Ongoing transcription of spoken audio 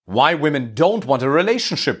Why women don't want a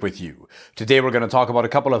relationship with you. Today we're going to talk about a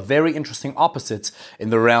couple of very interesting opposites in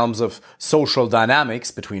the realms of social dynamics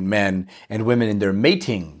between men and women in their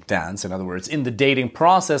mating dance, in other words, in the dating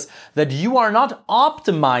process, that you are not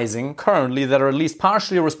optimizing currently, that are at least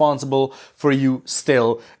partially responsible for you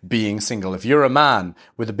still being single. If you're a man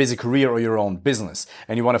with a busy career or your own business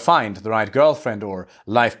and you want to find the right girlfriend or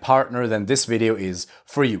life partner, then this video is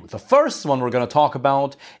for you. The first one we're going to talk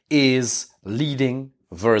about is leading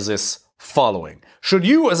versus following. Should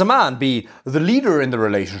you as a man be the leader in the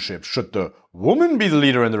relationship? Should the woman be the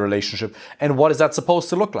leader in the relationship? And what is that supposed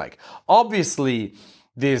to look like? Obviously,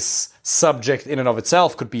 this subject in and of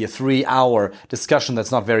itself could be a 3-hour discussion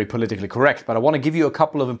that's not very politically correct, but I want to give you a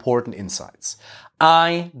couple of important insights.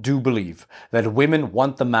 I do believe that women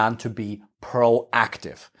want the man to be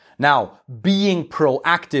proactive. Now, being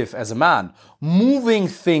proactive as a man, moving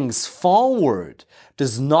things forward,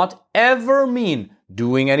 does not ever mean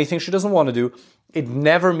doing anything she doesn't want to do. It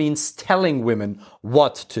never means telling women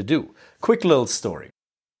what to do. Quick little story.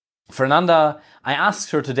 Fernanda, I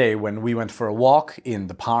asked her today when we went for a walk in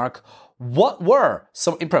the park,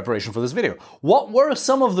 in preparation for this video, what were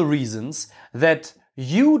some of the reasons that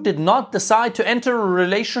you did not decide to enter a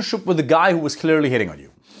relationship with a guy who was clearly hitting on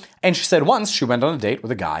you? And she said once she went on a date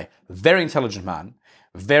with a guy, very intelligent man,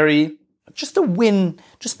 just a win,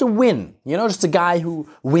 just a guy who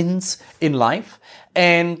wins in life.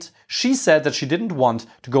 And she said that she didn't want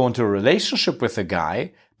to go into a relationship with a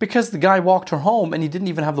guy because the guy walked her home and he didn't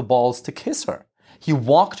even have the balls to kiss her. He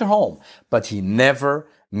walked her home, but he never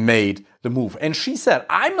made the move. And she said,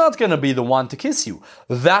 I'm not going to be the one to kiss you.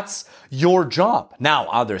 That's your job. Now,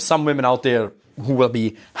 are there some women out there who will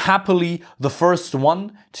be happily the first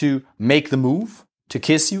one to make the move, to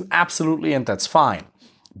kiss you? Absolutely, and that's fine.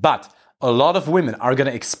 But a lot of women are going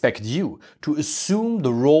to expect you to assume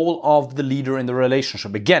the role of the leader in the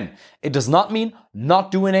relationship. Again, it does not mean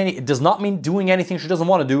it does not mean doing anything she doesn't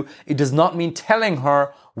want to do. It does not mean telling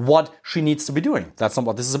her what she needs to be doing. That's not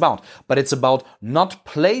what this is about. But it's about not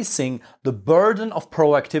placing the burden of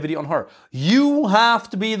proactivity on her. You have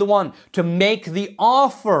to be the one to make the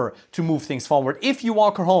offer to move things forward. If you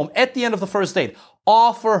walk her home at the end of the first date,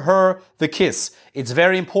 offer her the kiss. It's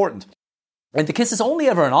very important. And the kiss is only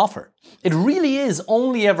ever an offer. It really is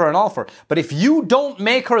only ever an offer. But if you don't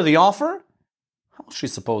make her the offer, how is she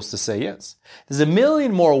supposed to say yes? There's a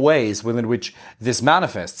million more ways within which this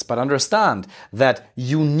manifests, but understand that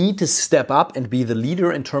you need to step up and be the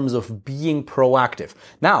leader in terms of being proactive.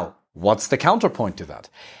 Now, what's the counterpoint to that?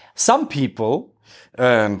 Some people,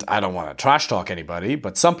 and I don't want to trash talk anybody,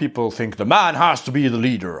 but some people think the man has to be the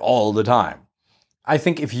leader all the time. I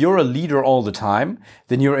think if you're a leader all the time,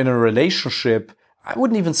 then you're in a relationship. I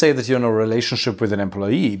wouldn't even say that you're in a relationship with an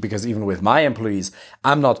employee, because even with my employees,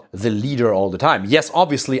 I'm not the leader all the time. Yes,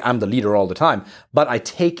 obviously, I'm the leader all the time, but I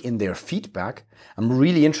take in their feedback. I'm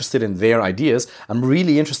really interested in their ideas. I'm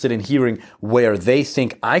really interested in hearing where they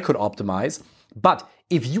think I could optimize. But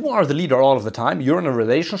if you are the leader all of the time, you're in a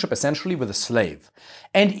relationship essentially with a slave.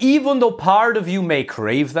 And even though part of you may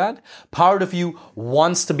crave that, part of you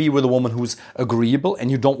wants to be with a woman who's agreeable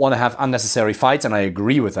and you don't want to have unnecessary fights, and I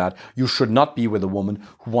agree with that, you should not be with a woman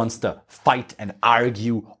who wants to fight and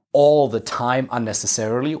argue all the time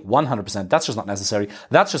unnecessarily. 100%, that's just not necessary.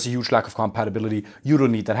 That's just a huge lack of compatibility. You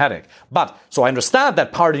don't need that headache. But, so I understand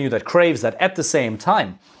that part of you that craves that. At the same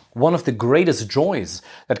time, one of the greatest joys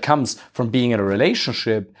that comes from being in a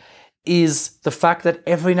relationship is the fact that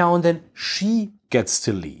every now and then she gets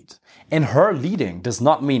to lead. And her leading does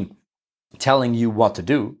not mean telling you what to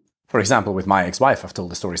do. For example, with my ex-wife, I've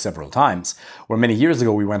told the story several times, where many years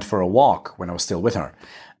ago we went for a walk when I was still with her.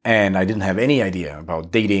 And I didn't have any idea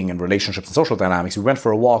about dating and relationships and social dynamics. We went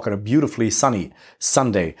for a walk on a beautifully sunny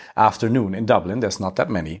Sunday afternoon in Dublin. There's not that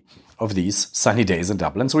many of these sunny days in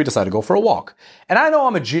Dublin, so we decided to go for a walk. And I know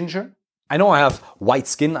I'm a ginger. I know I have white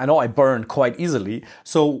skin. I know I burn quite easily.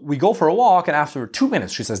 So we go for a walk, and after 2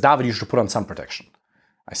 minutes, she says, David, you should put on sun protection.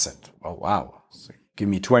 I said, oh, wow. So give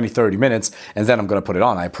me 20, 30 minutes, and then I'm going to put it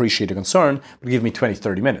on. I appreciate the concern, but give me 20,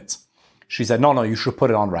 30 minutes. She said, no, you should put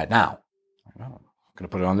it on right now. I'm going to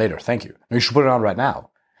put it on later. Thank you. No, you should put it on right now.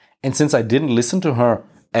 And since I didn't listen to her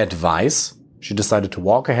advice, she decided to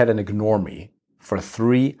walk ahead and ignore me for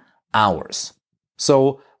 3 hours.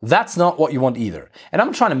 So that's not what you want either. And I'm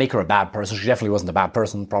not trying to make her a bad person. She definitely wasn't a bad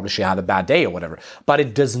person. Probably she had a bad day or whatever. But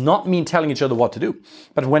it does not mean telling each other what to do.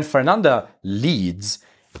 But when Fernanda leads,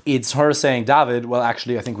 it's her saying, David, well,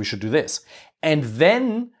 actually, I think we should do this. And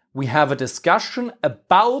then we have a discussion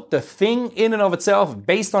about the thing in and of itself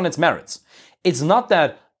based on its merits. It's not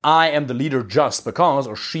that I am the leader just because,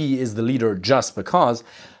 or she is the leader just because.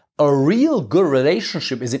 A real good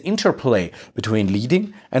relationship is an interplay between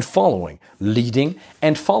leading and following, leading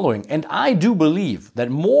and following. And I do believe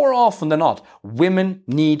that more often than not, women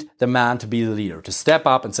need the man to be the leader, to step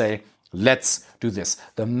up and say, let's do this.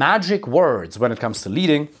 The magic words when it comes to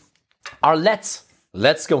leading are let's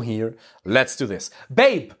go here, let's do this.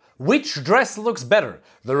 Babe, which dress looks better,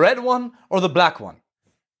 the red one or the black one?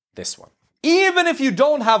 This one. Even if you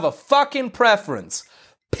don't have a fucking preference,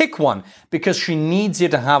 pick one, because she needs you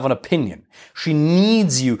to have an opinion. She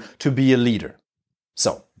needs you to be a leader.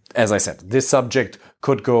 So, as I said, this subject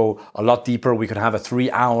could go a lot deeper. We could have a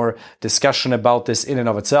 3-hour discussion about this in and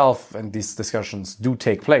of itself. And these discussions do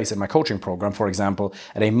take place in my coaching program, for example,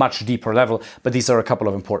 at a much deeper level. But these are a couple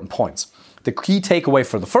of important points. The key takeaway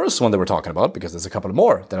for the first one that we're talking about, because there's a couple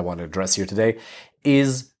more that I want to address here today,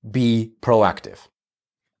 is be proactive.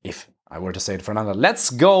 If I were to say to Fernanda, let's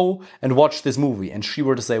go and watch this movie, and she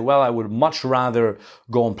were to say, well, I would much rather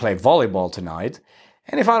go and play volleyball tonight,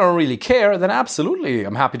 and if I don't really care, then absolutely,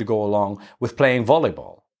 I'm happy to go along with playing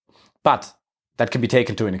volleyball. But that can be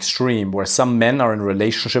taken to an extreme where some men are in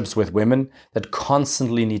relationships with women that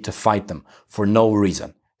constantly need to fight them for no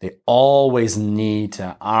reason. They always need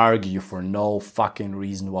to argue for no fucking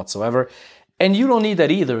reason whatsoever. And you don't need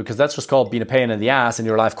that either, because that's just called being a pain in the ass, and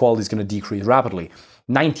your life quality is going to decrease rapidly.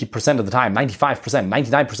 90% of the time, 95%,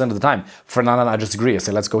 99% of the time, Fernanda and I just agree. I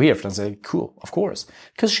say, let's go here. Fernanda say, cool, of course.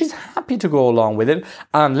 Because she's happy to go along with it,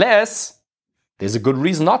 unless there's a good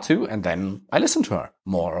reason not to, and then I listen to her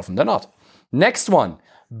more often than not. Next one,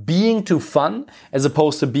 being too fun as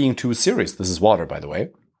opposed to being too serious. This is water, by the way.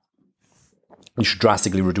 You should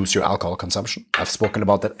drastically reduce your alcohol consumption. I've spoken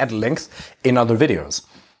about that at length in other videos.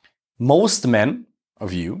 Most men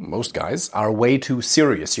of you, most guys, are way too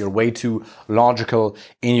serious. You're way too logical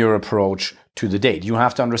in your approach to the date. You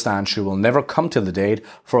have to understand she will never come to the date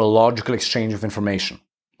for a logical exchange of information.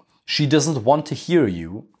 She doesn't want to hear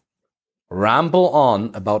you ramble on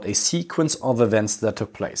about a sequence of events that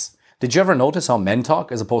took place. Did you ever notice how men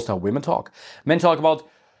talk as opposed to how women talk? Men talk about,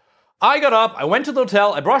 I got up, I went to the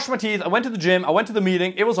hotel, I brushed my teeth, I went to the gym, I went to the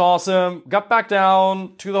meeting, it was awesome, got back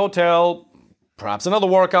down to the hotel, perhaps another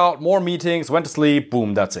workout, more meetings, went to sleep,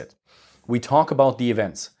 boom, that's it. We talk about the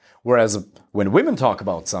events. Whereas when women talk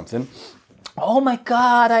about something, oh my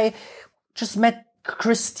God, I just met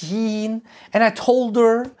Christine and I told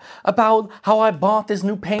her about how I bought this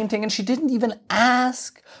new painting and she didn't even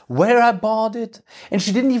ask where I bought it. And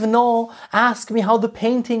she didn't even ask me how the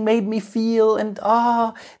painting made me feel. And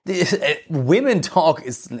women talk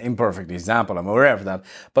is an imperfect example, I'm aware of that.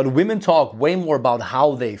 But women talk way more about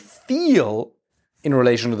how they feel in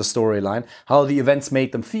relation to the storyline, how the events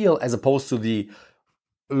made them feel, as opposed to the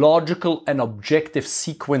logical and objective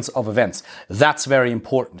sequence of events. That's very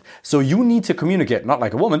important. So you need to communicate, not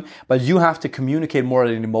like a woman, but you have to communicate more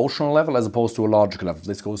at an emotional level as opposed to a logical level.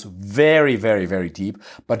 This goes very, very, very deep,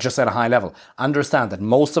 but just at a high level. Understand that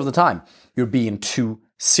most of the time you're being too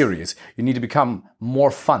serious. You need to become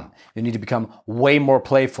more fun. You need to become way more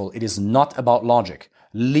playful. It is not about logic.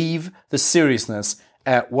 Leave the seriousness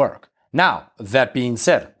at work. Now, that being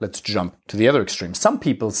said, let's jump to the other extreme. Some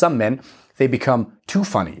people, some men, they become too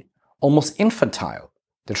funny, almost infantile.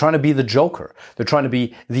 They're trying to be the joker. They're trying to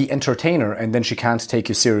be the entertainer, and then she can't take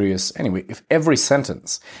you serious. Anyway, if every second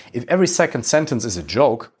sentence is a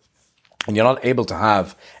joke, and you're not able to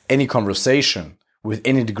have any conversation with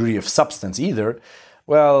any degree of substance either,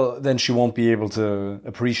 well, then she won't be able to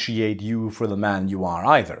appreciate you for the man you are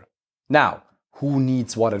either. Now, who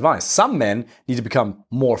needs what advice? Some men need to become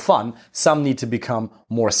more fun. Some need to become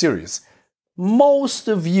more serious. Most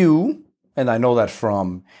of you, and I know that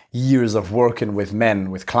from years of working with men,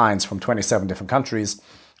 with clients from 27 different countries,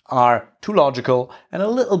 are too logical and a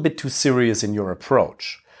little bit too serious in your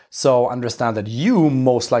approach. So understand that you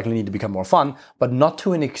most likely need to become more fun, but not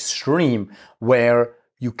to an extreme where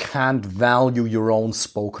you can't value your own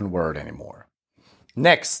spoken word anymore.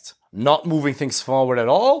 Next, not moving things forward at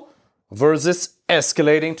all versus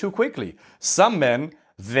escalating too quickly. Some men,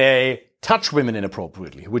 they touch women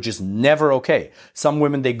inappropriately, which is never okay. Some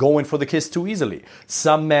women, they go in for the kiss too easily.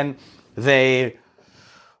 Some men, they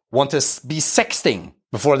want to be sexting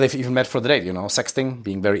before they've even met for the date. You know, sexting,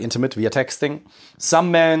 being very intimate via texting.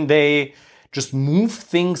 Some men, they just move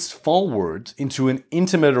things forward into an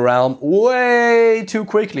intimate realm way too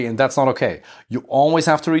quickly, and that's not okay. You always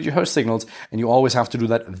have to read your signals, and you always have to do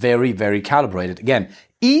that very, very calibrated. Again,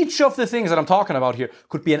 each of the things that I'm talking about here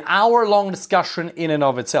could be an hour-long discussion in and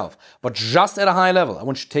of itself, but just at a high level, I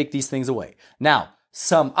want you to take these things away. Now,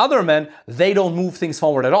 some other men, they don't move things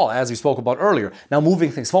forward at all, as we spoke about earlier. Now,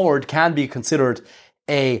 moving things forward can be considered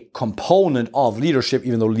a component of leadership,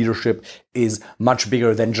 even though leadership is much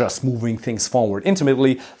bigger than just moving things forward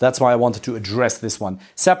intimately. That's why I wanted to address this one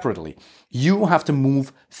separately. You have to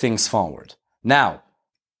move things forward. Now,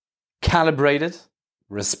 calibrate it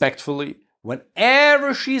respectfully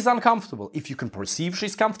whenever she's uncomfortable. If you can perceive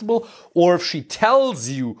she's comfortable, or if she tells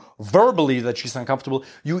you verbally that she's uncomfortable,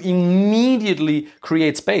 you immediately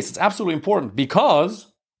create space. It's absolutely important,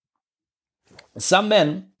 because some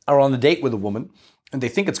men are on a date with a woman and they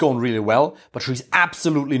think it's going really well, but she's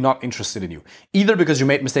absolutely not interested in you. Either because you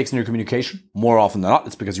made mistakes in your communication, more often than not,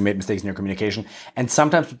 it's because you made mistakes in your communication, and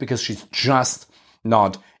sometimes because she's just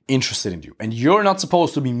not interested in you. And you're not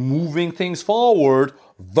supposed to be moving things forward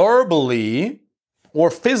verbally or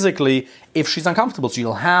physically if she's uncomfortable. So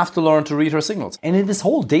you'll have to learn to read her signals. And in this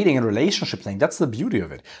whole dating and relationship thing, that's the beauty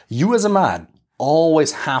of it. You as a man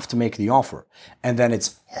always have to make the offer. And then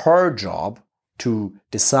it's her job to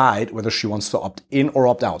decide whether she wants to opt in or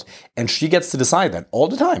opt out. And she gets to decide that all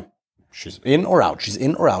the time. She's in or out, she's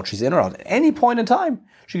in or out, she's in or out. At any point in time,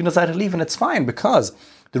 she can decide to leave, and it's fine, because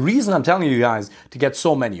the reason I'm telling you guys to get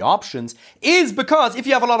so many options is because if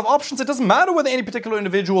you have a lot of options, it doesn't matter whether any particular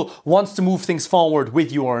individual wants to move things forward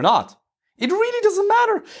with you or not. It really doesn't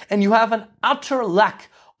matter. And you have an utter lack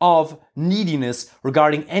of neediness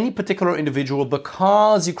regarding any particular individual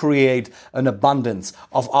because you create an abundance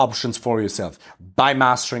of options for yourself by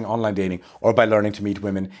mastering online dating or by learning to meet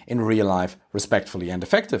women in real life respectfully and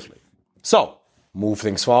effectively. So, move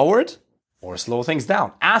things forward or slow things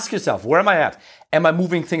down. Ask yourself, where am I at? Am I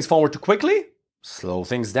moving things forward too quickly? Slow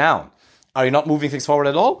things down. Are you not moving things forward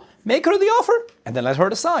at all? Make her the offer and then let her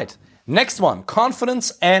decide. Next one,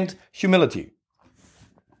 confidence and humility.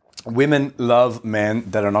 Women love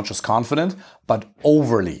men that are not just confident, but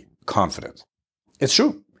overly confident. It's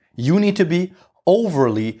true. You need to be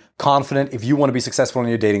overly confident if you want to be successful in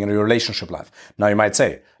your dating and your relationship life. Now you might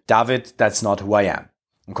say, David, that's not who I am.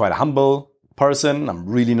 I'm quite a humble person. I'm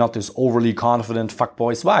really not this overly confident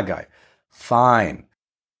fuckboy swag guy. Fine.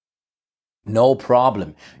 No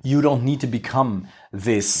problem. You don't need to become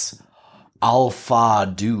this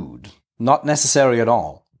alpha dude. Not necessary at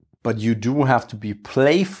all. But you do have to be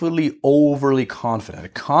playfully overly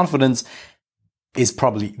confident. Confidence is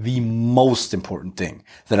probably the most important thing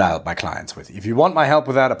that I help my clients with. If you want my help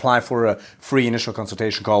with that, apply for a free initial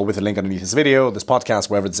consultation call with a link underneath this video, this podcast,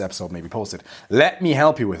 wherever this episode may be posted. Let me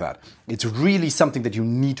help you with that. It's really something that you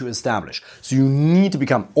need to establish. So you need to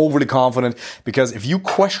become overly confident, because if you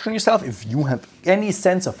question yourself, if you have any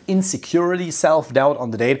sense of insecurity, self-doubt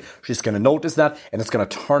on the date, she's going to notice that and it's going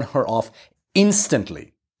to turn her off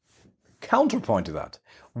instantly. Counterpoint to that,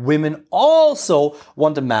 women also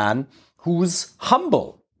want a man who's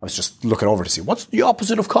humble. I was just looking over to see what's the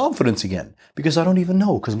opposite of confidence again, because I don't even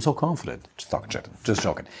know because I'm so confident. Just talking shit, just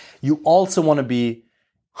joking. You also want to be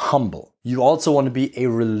humble. You also want to be a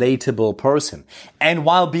relatable person. And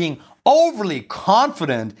while being overly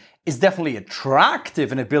confident is definitely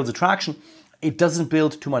attractive and it builds attraction, it doesn't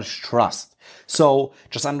build too much trust. So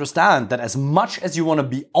just understand that as much as you want to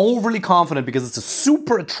be overly confident because it's a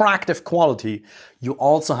super attractive quality, you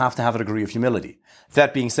also have to have a degree of humility.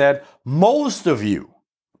 That being said, most of you,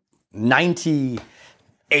 98%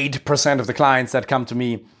 of the clients that come to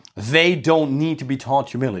me, they don't need to be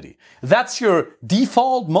taught humility. That's your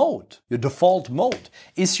default mode. Your default mode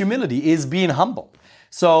is humility, is being humble.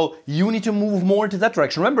 So you need to move more into that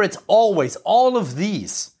direction. Remember, it's always, all of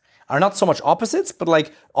these are not so much opposites, but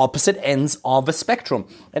like opposite ends of a spectrum.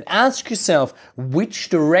 And ask yourself which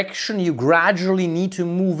direction you gradually need to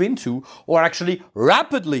move into, or actually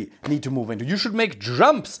rapidly need to move into. You should make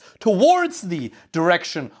jumps towards the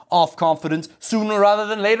direction of confidence sooner rather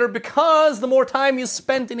than later, because the more time you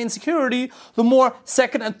spend in insecurity, the more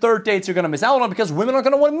second and third dates you're going to miss out on, because women are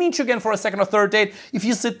going to want to meet you again for a second or third date if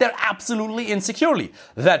you sit there absolutely insecurely.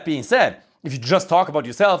 That being said, if you just talk about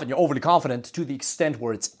yourself and you're overly confident to the extent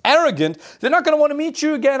where it's arrogant, they're not going to want to meet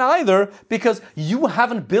you again either, because you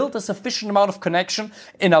haven't built a sufficient amount of connection,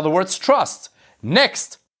 in other words, trust.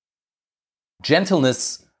 Next,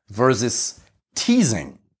 gentleness versus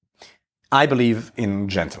teasing. I believe in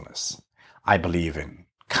gentleness. I believe in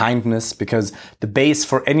kindness, because the base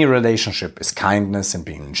for any relationship is kindness and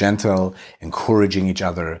being gentle, encouraging each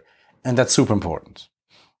other, and that's super important.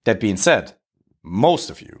 That being said, most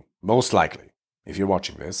of you, most likely, if you're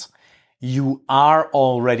watching this, you are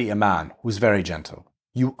already a man who's very gentle.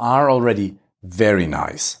 You are already very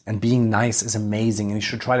nice. And being nice is amazing, and you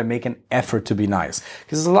should try to make an effort to be nice,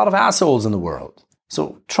 because there's a lot of assholes in the world.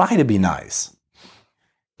 So try to be nice.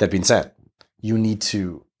 That being said, you need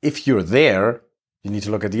to, if you're there, you need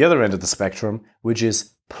to look at the other end of the spectrum, which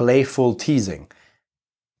is playful teasing.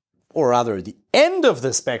 or rather the end of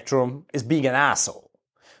the spectrum, is being an asshole.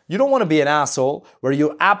 You don't want to be an asshole where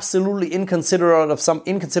you're absolutely inconsiderate of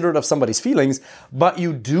somebody's feelings, but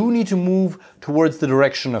you do need to move towards the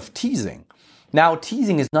direction of teasing. Now,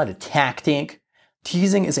 teasing is not a tactic.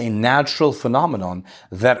 Teasing is a natural phenomenon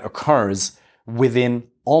that occurs within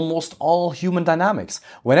almost all human dynamics.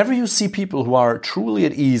 Whenever you see people who are truly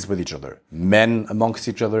at ease with each other, men amongst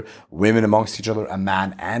each other, women amongst each other, a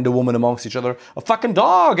man and a woman amongst each other, a fucking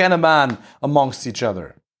dog and a man amongst each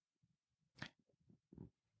other,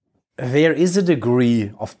 there is a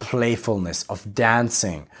degree of playfulness, of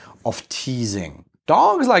dancing, of teasing.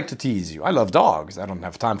 Dogs like to tease you. I love dogs. I don't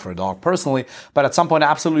have time for a dog personally, but at some point I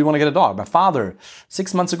absolutely want to get a dog. My father,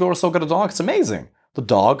 6 months ago or so, got a dog. It's amazing. The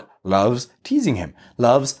dog loves teasing him,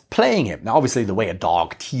 loves playing him. Now, obviously, the way a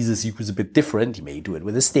dog teases you is a bit different. He may do it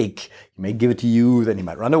with a stick. He may give it to you, then he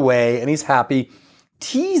might run away, and he's happy.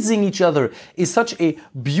 Teasing each other is such a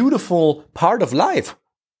beautiful part of life.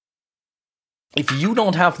 If you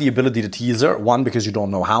don't have the ability to tease her, one, because you don't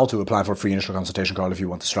know how to, apply for a free initial consultation call if you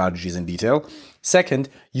want the strategies in detail. Second,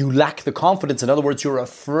 you lack the confidence. In other words, you're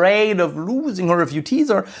afraid of losing her if you tease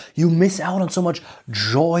her. You miss out on so much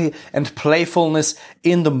joy and playfulness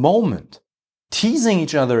in the moment. Teasing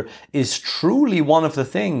each other is truly one of the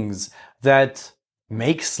things that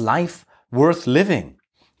makes life worth living.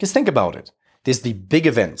 Just think about it. There's the big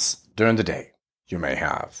events during the day. You may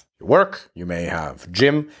have your work, you may have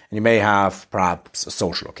gym, and you may have perhaps a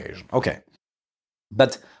social occasion. Okay.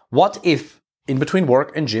 But what if in between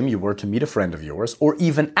work and gym you were to meet a friend of yours, or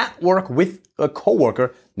even at work with a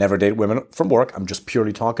coworker? Never date women from work. I'm just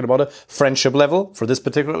purely talking about a friendship level for this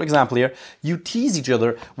particular example here. You tease each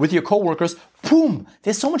other with your coworkers. Boom!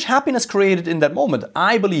 There's so much happiness created in that moment.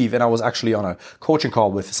 I believe, and I was actually on a coaching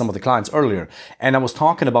call with some of the clients earlier, and I was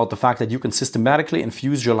talking about the fact that you can systematically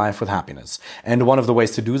infuse your life with happiness. And one of the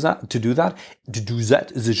ways to do that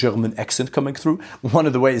is a German accent coming through. One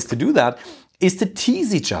of the ways to do that is to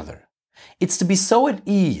tease each other. It's to be so at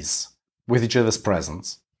ease with each other's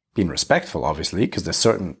presence, being respectful, obviously, because there's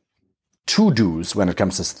certain to-dos when it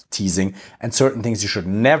comes to teasing and certain things you should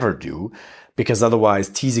never do, because otherwise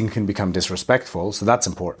teasing can become disrespectful. So that's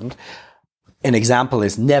important. An example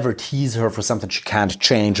is never tease her for something she can't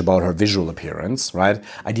change about her visual appearance, right?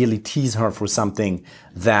 Ideally tease her for something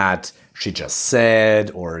that she just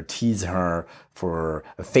said, or tease her for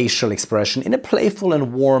a facial expression in a playful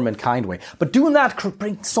and warm and kind way. But doing that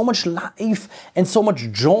brings so much life and so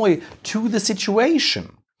much joy to the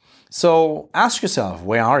situation. So ask yourself,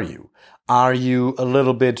 where are you? Are you a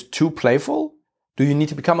little bit too playful? Do you need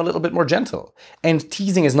to become a little bit more gentle? And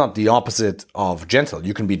teasing is not the opposite of gentle.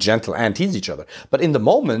 You can be gentle and tease each other. But in the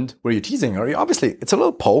moment where you're teasing her, obviously it's a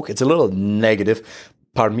little poke, it's a little negative,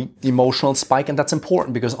 emotional spike. And that's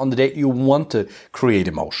important because on the date you want to create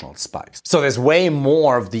emotional spikes. So there's way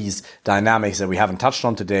more of these dynamics that we haven't touched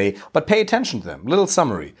on today, but pay attention to them. Little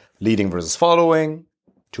summary: leading versus following,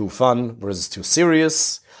 too fun versus too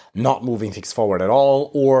serious, not moving things forward at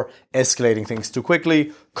all, or escalating things too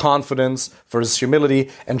quickly, confidence versus humility,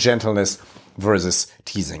 and gentleness versus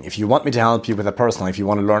teasing. If you want me to help you with that personally, if you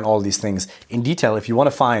want to learn all these things in detail, if you want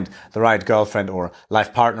to find the right girlfriend or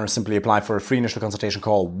life partner, simply apply for a free initial consultation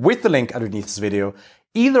call with the link underneath this video.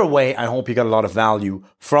 Either way, I hope you got a lot of value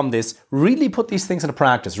from this. Really put these things into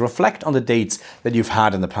practice. Reflect on the dates that you've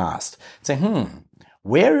had in the past. Say,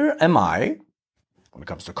 where am I when it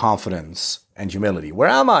comes to confidence and humility? Where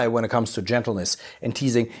am I when it comes to gentleness and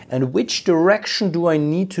teasing? And which direction do I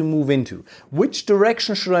need to move into? Which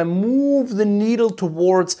direction should I move the needle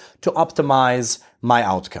towards to optimize my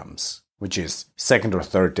outcomes? Which is second or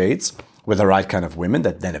third dates with the right kind of women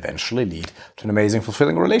that then eventually lead to an amazing,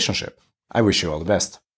 fulfilling relationship. I wish you all the best.